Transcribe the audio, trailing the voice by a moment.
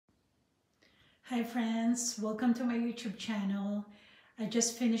Hi friends, welcome to my YouTube channel. I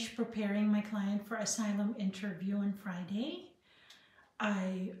just finished preparing my client for asylum interview on Friday.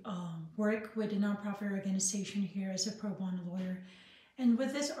 I work with a nonprofit organization here as a pro bono lawyer, and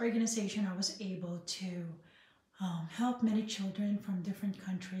with this organization I was able to help many children from different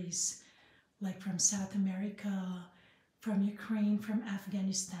countries, like from South America, from Ukraine, from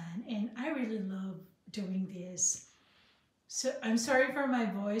Afghanistan, and I really love doing this. So I'm sorry for my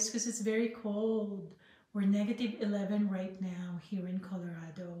voice because it's very cold. We're -11 right now here in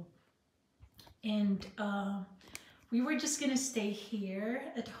Colorado. And we were just gonna stay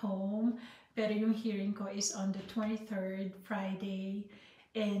here at home. Pero yung hearing ko is on the 23rd, Friday.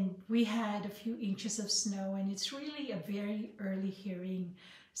 And we had a few inches of snow and it's really a very early hearing,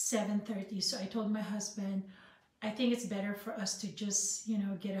 7:30. So I told my husband, I think it's better for us to just,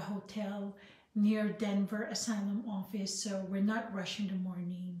 get a hotel near Denver Asylum office, so we're not rushing the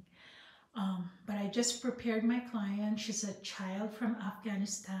morning. But I just prepared my client. She's a child from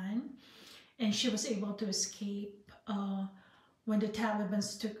Afghanistan, and she was able to escape when the Taliban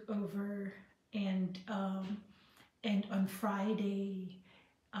took over. And on Friday,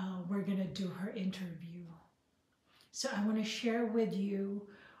 we're gonna do her interview. So I want to share with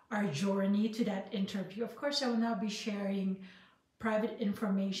you our journey to that interview. Of course, I will not be sharing private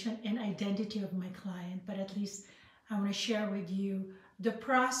information and identity of my client, but at least I want to share with you the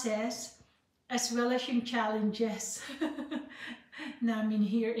process as well as yung challenges namin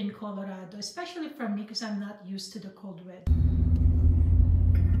here in Colorado, especially for me because I'm not used to the cold weather.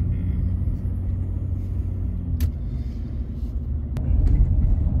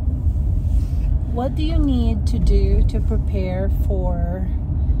 What do you need to do to prepare for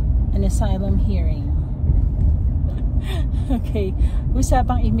an asylum hearing? Okay,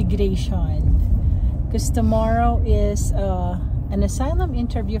 usapang immigration. Because tomorrow is an asylum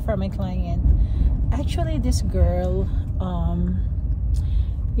interview for my client. Actually, this girl,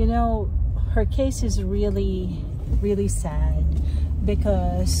 her case is really, really sad.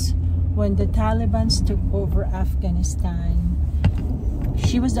 Because when the Taliban took over Afghanistan,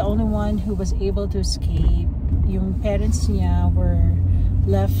 she was the only one who was able to escape. Yung parents niya were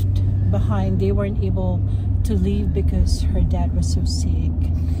left behind. They weren't able to leave because her dad was so sick.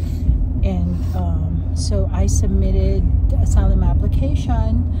 And so I submitted the asylum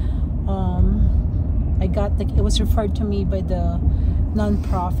application. It was referred to me by the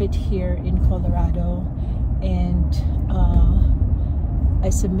nonprofit here in Colorado, and I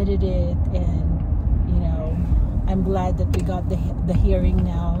submitted it, and I'm glad that we got the hearing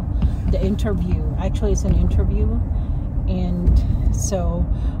now, the interview. Actually, it's an interview. And so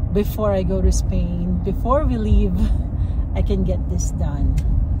before I go to Spain, before we leave, I can get this done.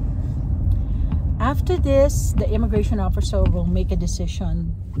 After this, the immigration officer will make a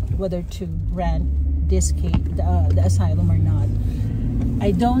decision whether to grant this case, the asylum or not.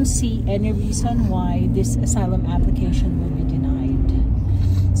 I don't see any reason why this asylum application will be denied.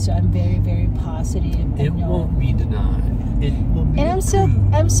 So I'm very, very positive. It won't be denied. It will be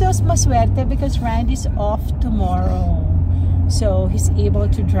approved. I'm so maswerte because Randy's off tomorrow. So he's able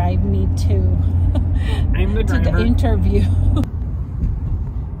to drive me to, I'm the driver. to the interview.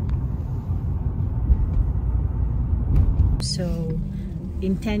 So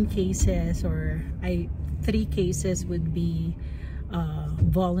in 10 cases, or 3 cases would be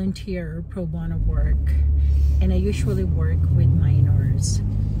volunteer or pro bono work. And I usually work with minors.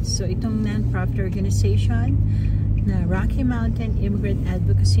 So itong non-profit organization, na Rocky Mountain Immigrant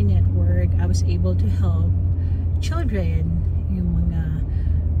Advocacy Network, I was able to help children, yung mga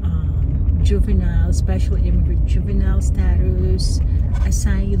juvenile, special immigrant juvenile status,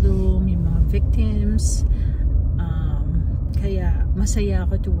 asylum, yung mga victims. Kaya masaya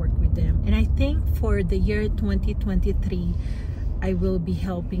ako to work with them. And I think for the year 2023, I will be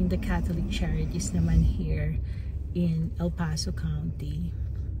helping the Catholic charities naman here in El Paso County.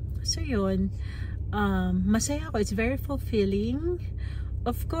 So yun, masaya ako. It's very fulfilling.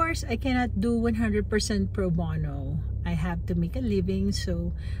 Of course, I cannot do 100% pro bono. I have to make a living,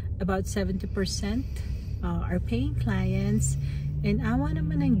 so about 70% are paying clients. And awa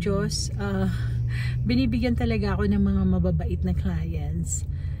naman ng Diyos, binibigyan talaga ako ng mga mababait na clients.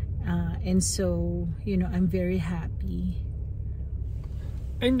 And so, I'm very happy.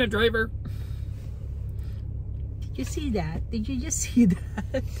 I'm the driver. Did you see that? Did you just see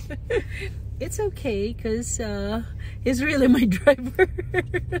that? It's okay because he's really my driver.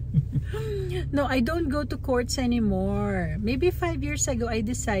 No, I don't go to courts anymore. Maybe 5 years ago, I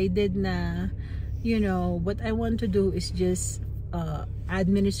decided na, what I want to do is just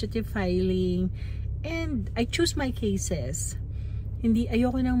administrative filing, and I choose my cases.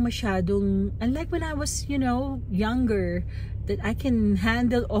 ayoko nang masyadong, unlike when I was, you know, younger, that I can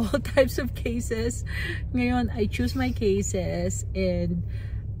handle all types of cases. Ngayon, I choose my cases, and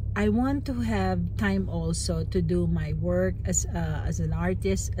I want to have time also to do my work as an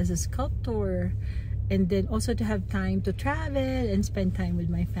artist, as a sculptor, and then also to have time to travel and spend time with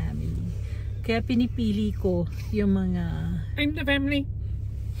my family. Kaya pinipili ko yung mga... I'm the family.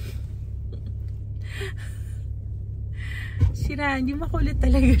 Sira, hindi makulit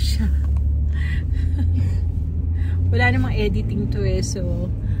talaga siya. Wala namang editing to eh, so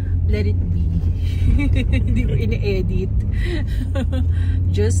let it be. Hindi ko ini-edit.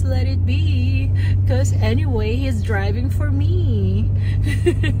 Just let it be. Because anyway, he's driving for me.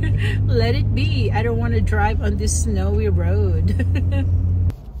 Let it be. I don't want to drive on this snowy road.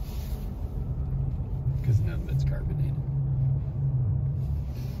 Because none of it's carbonated.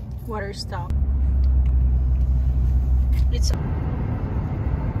 Water stop. It's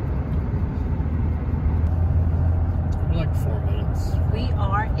We're like 4 minutes. We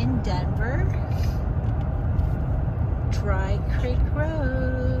are in Denver, Dry Creek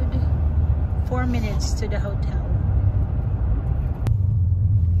Road. 4 minutes to the hotel.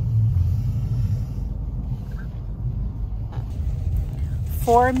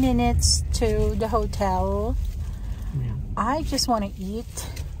 Four minutes to the hotel. Yeah. I just want to eat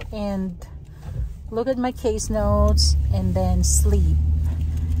and look at my case notes and then sleep.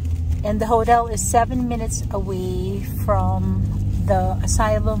 And the hotel is 7 minutes away from the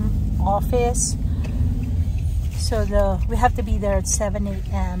asylum office. So we have to be there at 7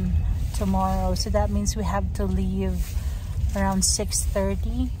 a.m. tomorrow. So that means we have to leave around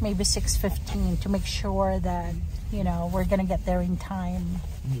 6:30, maybe 6:15 to make sure that, you know, we're gonna get there in time.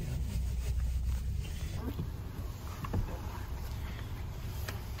 Yeah.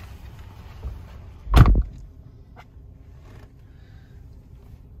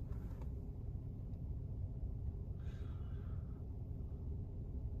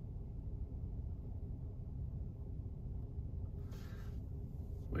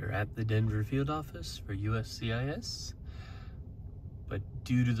 We're at the Denver field office for USCIS, but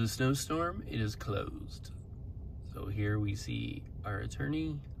due to the snowstorm, it is closed. So here we see our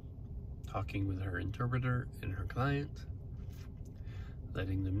attorney talking with her interpreter and her client,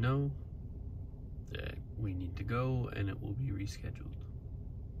 letting them know that we need to go and it will be rescheduled.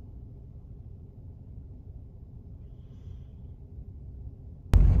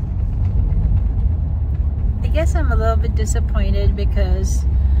 I guess I'm a little bit disappointed because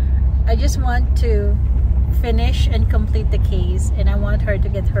I just want to finish and complete the case, and I want her to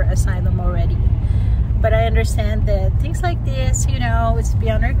get her asylum already. But I understand that things like this, you know, it's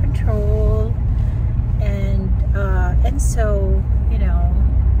beyond our control, and so, you know,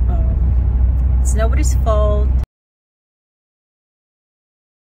 it's nobody's fault.